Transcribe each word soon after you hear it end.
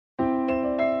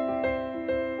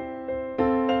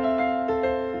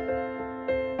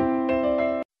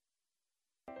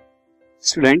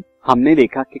Student, हमने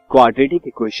देखा कि क्वाड्रेटिक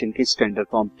इक्वेशन की स्टैंडर्ड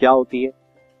फॉर्म क्या होती है।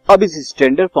 अब इस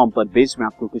स्टैंडर्ड फॉर्म पर बेस मैं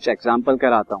आपको कुछ एग्जांपल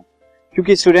कराता हूं,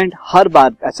 क्योंकि स्टूडेंट हर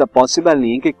बार ऐसा पॉसिबल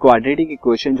नहीं है कि क्वाड्रेटिक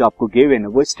इक्वेशन जो आपको गिवन है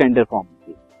वो स्टैंडर्ड फॉर्म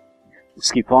होती है।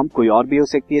 उसकी फॉर्म कोई और भी हो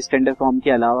सकती है स्टैंडर्ड फॉर्म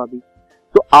के अलावा भी।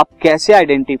 तो आप कैसे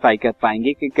आइडेंटिफाई कर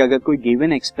पाएंगे कि अगर कोई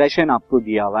गिवन एक्सप्रेशन आपको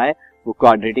दिया हुआ है वो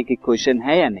क्वाड्रेटिक इक्वेशन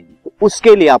है या नहीं। तो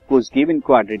उसके लिए आपको उस गिवन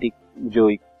क्वाड्रेटिक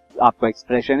जो आपका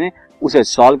एक्सप्रेशन है उसे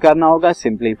सॉल्व करना होगा,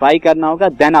 सिंप्लीफाई करना होगा,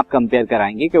 देन आप कंपेयर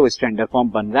कराएंगे कि वो स्टैंडर्ड फॉर्म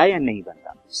बन रहा है या नहीं बन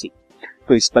रहा। सी,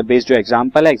 तो इस पर बेस्ड जो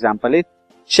एग्जांपल है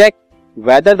check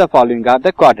whether the following are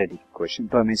the quadratic equation.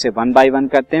 तो हम इसे वन बाय वन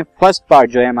करते हैं। फर्स्ट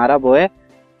पार्ट जो है हमारा वो है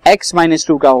x माइनस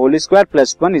 2 का whole square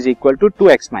plus 1 is equal to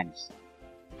 2x minus.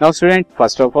 Now student,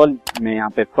 first of all मैं यहाँ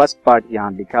पे फर्स्ट पार्ट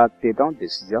यहाँ दिखा देता हूँ।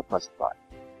 This is your first part.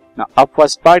 Now अब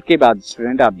फर्स्ट पार्ट के बाद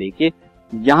स्टूडेंट आप देखिए,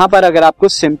 यहां पर अगर आपको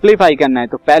सिंप्लीफाई करना है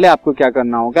तो पहले आपको क्या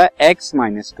करना होगा, x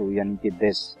माइनस 2 यानी कि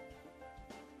दिस,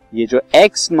 ये जो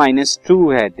x माइनस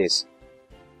 2 है दिस,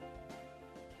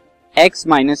 x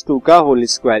माइनस 2 का होल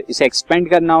स्क्वायर, इसे एक्सपेंड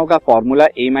करना होगा फॉर्मूला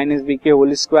a माइनस बी के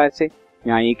होल स्क्वायर से।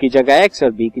 यहाँ a की जगह x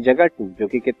और b की जगह 2, जो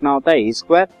कि कितना होता है a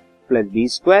square plus b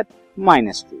square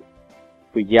minus 2।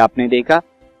 तो ये आपने देखा,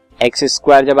 x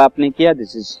स्क्वायर जब आपने किया,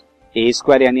 दिस इज a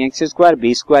स्क्वायर यानी x स्क्वायर,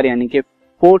 b स्क्वायर यानी कि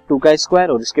 4 2 का स्क्वायर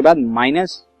और उसके बाद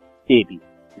minus a b,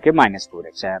 okay, minus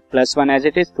 4x आया, plus 1 as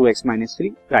it is, 2x minus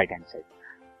 3 right hand side.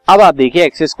 अब आप देखिए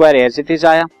x square as it is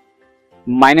आया,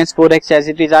 minus 4x as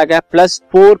it is आ गया, प्लस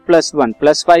 4 प्लस 1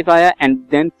 प्लस 5 आया, एंड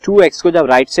देन 2x को जब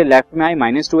राइट से लेफ्ट में आए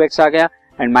माइनस 2x आ गया,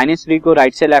 एंड माइनस 3 को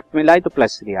राइट से लेफ्ट में लाए तो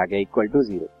प्लस 3 आ गया इक्वल टू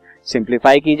 0।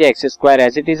 सिंप्लीफाई कीजिए, x square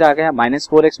as it is आ गया, minus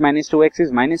 4x minus 2x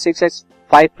is minus 6x,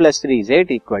 5 plus 3 is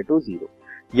 8 equal to 0।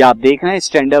 ये आप देख रहे हैं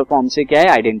स्टैंडर्ड फॉर्म से क्या है,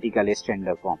 आइडेंटिकल है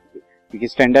स्टैंडर्ड फॉर्म की, क्योंकि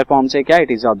स्टैंडर्ड फॉर्म से क्या,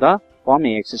 it is of the form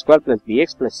ax square plus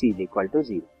bx plus c is equal to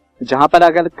 0। जहां पर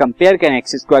अगर कंपेयर करें,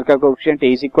 एक्स स्क्वायर का coefficient a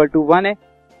is equal to 1 है,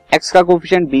 x का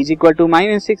coefficient b is equal to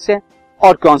minus 6 है,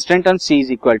 और constant term c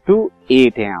is equal to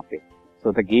 8 है यहाँ पे।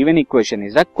 So the given equation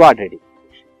is a quadratic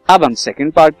equation. अब हम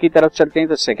सेकंड पार्ट की तरफ चलते हैं।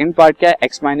 तो सेकंड पार्ट क्या है,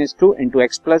 x minus 2 into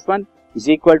x plus 1 is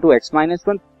equal to x minus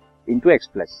 1 into x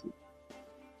plus c।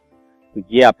 तो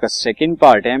ये आपका सेकंड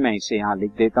पार्ट है, मैं इसे यहां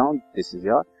लिख देता हूं, दिस इज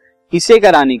योर। इसे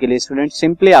कराने के लिए स्टूडेंट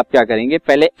सिंपली आप क्या करेंगे,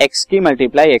 पहले x की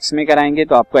मल्टीप्लाई x में कराएंगे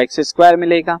तो आपको x स्क्वायर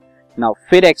मिलेगा। नाउ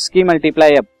फिर x की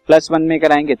मल्टीप्लाई अब प्लस 1 में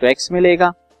कराएंगे तो x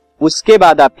मिलेगा। उसके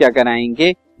बाद आप क्या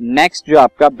कराएंगे, नेक्स्ट जो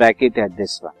आपका ब्रैकेट है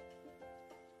दिस वन,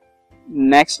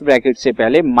 नेक्स्ट ब्रैकेट से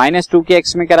पहले माइनस 2 की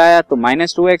x में कराया तो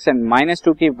माइनस 2x, एंड माइनस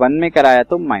 2 की 1 में कराया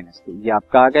तो माइनस 2, ये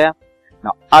आपका आ गया।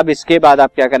 नाउ अब इसके बाद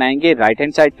आप क्या कराएंगे, राइट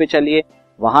हैंड साइड पे चलिए,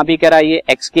 वहां भी कराइए,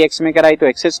 x की x में कराई तो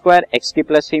x स्क्वायर, x की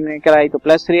प्लस 3 में कराई तो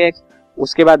प्लस 3x,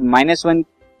 उसके बाद माइनस 1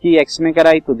 की x में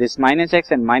कराई तो this minus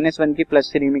x, and minus 1 की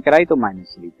प्लस 3 में कराई तो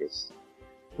माइनस 3 दिस।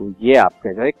 तो ये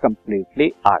आपका जो है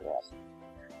कंप्लीटली आ गया।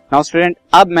 नाउ स्टूडेंट,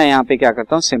 अब मैं यहाँ पे क्या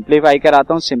करता हूँ, सिंप्लीफाई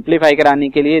कराता हूँ। सिंप्लीफाई कराने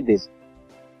के लिए this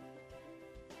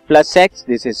plus x,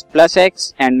 this is plus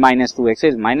x, and minus 2x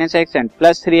is minus x, and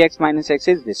plus 3x minus x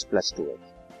is this plus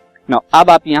 2x। Now अब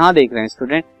आप यहाँ देख रहे हैं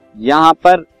स्टूडेंट, यहाँ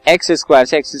पर x स्क्वायर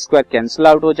से x स्क्वायर कैंसिल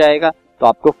आउट हो जाएगा, तो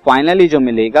आपको फाइनली जो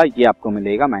मिलेगा ये आपको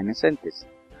मिलेगा माइनस 37।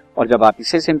 और जब आप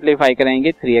इसे सिंप्लीफाई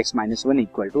करेंगे 3x माइनस 1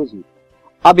 इक्वल टू 0।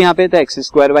 अब यहाँ पे तो x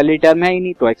स्क्वायर वाली टर्म है ही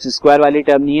नहीं, तो x स्क्वायर वाली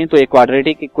टर्म नहीं है तो ये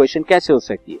क्वाड्रेटिक इक्वेशन कैसे हो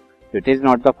सकती है। तो it is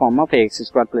not the form of x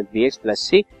square plus bx plus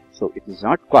c, so it is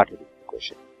not quadratic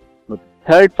equation.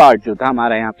 Third part जो था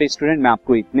हमारा यहाँ पे स्टूडेंट, मैं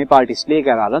आपको इतने पार्ट इसलिए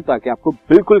करा रहा हूँ ताकि आपको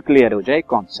बिल्कुल क्लियर हो जाए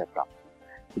कॉन्सेप्ट आप।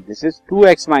 This is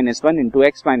 2x minus 1 into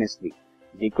x minus 3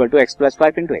 equal to x plus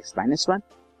 5 into x minus 1।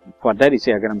 Further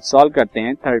इसे अगर हम सॉल्व करते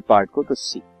हैं थर्ड पार्ट को तो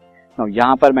c। तो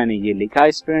यहाँ पर मैंने ये लिखा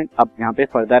है स्टूडेंट। अब यहाँ पे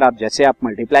फर्दर आप जैसे आप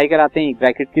मल्टीप्लाई कराते हैं एक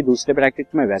ब्रैकेट की दूसरे ब्रैकेट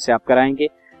में, वैसे आप कराएंगे।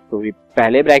 तो ये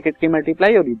पहले ब्रैकेट की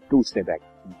मल्टीप्लाई और ये दूसरे ब्रैकेट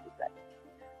की मल्टीप्लाई।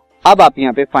 अब आप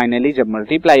यहाँ पे फाइनली जब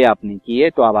मल्टीप्लाई आपने की है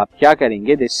तो अब आप क्या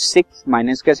करेंगे, दिस 6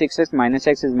 माइनस का 6x minus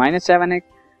x is minus 7x,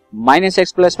 minus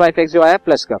x plus 5x जो आया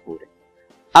प्लस का 4x।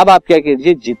 अब आप क्या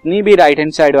कीजिए, जितनी भी राइट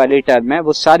हैंड साइड वाली टर्म है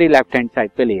वो सारी लेफ्ट हैंड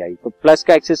साइड पे ले आई। तो प्लस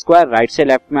का एक्स स्क्वायर राइट से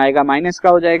लेफ्ट में आएगा माइनस का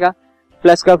हो जाएगा,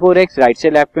 प्लस का 4x राइट से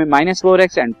लेफ्ट में माइनस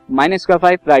 4x, एंड माइनस का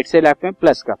 5 राइट से लेफ्ट में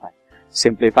प्लस का 5।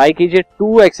 सिंप्लीफाई कीजिए,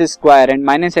 2x square and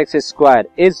minus x square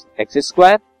is x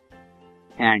square,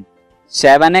 and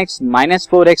 7x minus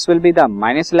 4x will be the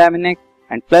minus 11x,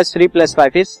 and plus 3 plus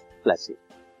 5 is plus 8।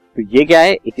 तो ये क्या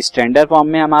है, एक स्टैंडर्ड फॉर्म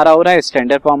में हमारा हो रहा है।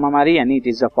 स्टैंडर्ड फॉर्म हमारी यानी it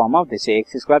is the form of this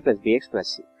x square plus bx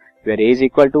plus c, where a is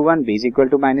equal to 1, b is equal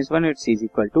to minus 1 और c इज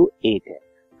इक्वल टू 8 है।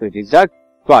 तो it is the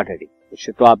quadratic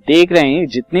equation. तो आप देख रहे हैं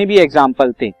जितने भी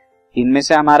एग्जांपल थे इनमें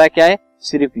से हमारा क्या है,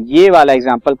 सिर्फ ये वाला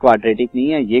एग्जांपल क्वाड्रेटिक नहीं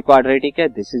है, ये क्वाड्रेटिक है,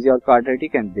 this is your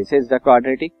quadratic and this is the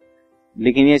quadratic.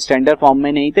 लेकिन ये स्टैंडर्ड फॉर्म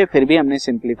में नहीं थे, फिर भी हमने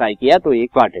सिंप्लीफाई किया तो ये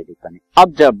क्वाड्रेटिक बने।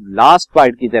 अब जब लास्ट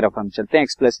पार्ट की तरफ हम चलते हैं,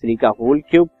 x+3 का होल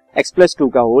क्यूब, x+2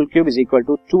 का whole cube is equal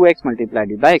to 2x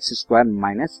multiplied by x²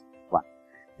 minus 1।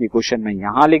 ये क्वेश्चन मैं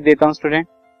यहाँ लिख देता हूँ स्टूडेंट,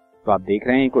 तो आप देख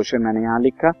रहे हैं ये क्वेश्चन मैंने यहाँ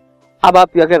लिखा। अब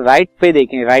आप अगर राइट पे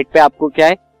देखें, राइट पे आपको क्या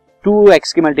है,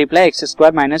 2x की मल्टीप्लाई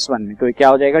x² माइनस 1 में, तो ये क्या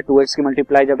हो जाएगा, 2x की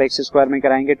मल्टीप्लाई जब x² में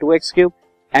कराएंगे 2x क्यूब,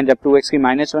 एंड जब 2x की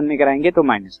माइनस 1 में कराएंगे तो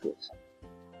माइनस 2x।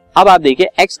 अब आप देखिए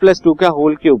x+2 का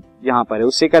होल क्यूब यहाँ पर है,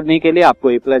 उससे करने के लिए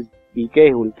आपको a प्लस बी के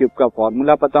होल क्यूब का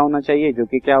फॉर्मूला पता होना चाहिए, जो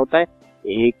कि क्या होता है,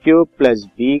 a cube plus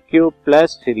b cube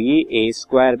plus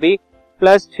 3a²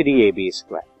 plus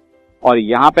 3ab²। और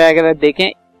यहाँ पे अगर आप देखें,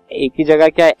 a की जगह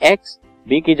क्या है x,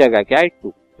 b की जगह क्या है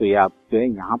 2, तो ये आप जो है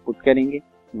यहाँ पुट करेंगे,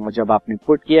 और जब आपने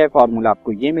पुट किया है फॉर्मूला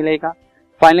आपको ये मिलेगा।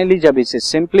 फाइनली जब इसे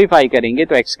सिंप्लीफाई करेंगे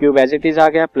तो x cube as it is आ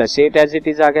गया, प्लस 8 एज इट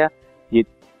इज आ गया, ये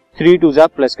 3 2 जा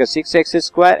प्लस का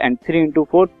 6x² एंड 3 इंटू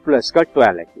 4 प्लस का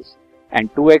 12x, and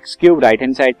 2x cube right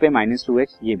hand side पे माइनस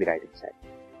 2x, ये भी राइट हैंड साइड।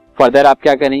 फर्दर आप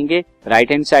क्या करेंगे,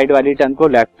 राइट हैंड साइड वाली टर्म को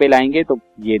लेफ्ट पे लाएंगे तो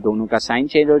ये दोनों का साइन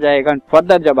चेंज हो जाएगा।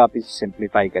 फर्दर जब आप इसे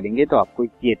सिंप्लीफाई करेंगे तो आपको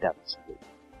ये टर्म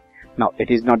मिलेगी। Now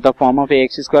it is not the form of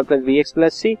ax² plus bx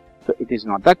plus c, so it is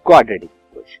not the quadratic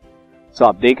equation। So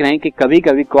आप देख रहे हैं कि कभी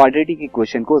कभी क्वाड्रेटिक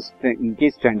इक्वेशन को इनकी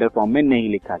स्टैंडर्ड फॉर्म में नहीं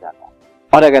लिखा जाता,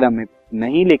 और अगर हमें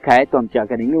नहीं लिखा है तो हम क्या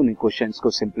करेंगे, उन इक्वेशंस को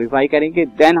सिंप्लीफाई करेंगे,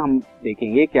 देन हम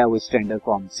देखेंगे क्या वो स्टैंडर्ड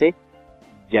फॉर्म से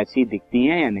जैसी दिखती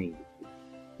हैं या नहीं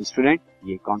दिखती। स्टूडेंट,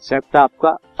 ये कॉन्सेप्ट था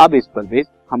आपका। अब इस पर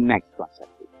बेस हम next concept.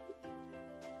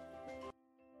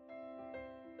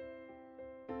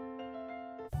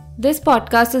 This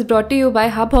podcast is brought to you bye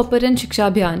hub hopper and शिक्षा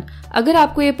अभियान। अगर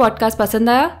आपको ये पॉडकास्ट पसंद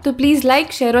आया तो प्लीज़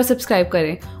लाइक, शेयर और सब्सक्राइब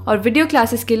करें, और वीडियो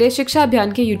क्लासेस के लिए शिक्षा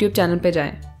अभियान के यूट्यूब चैनल पर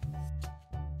जाएं।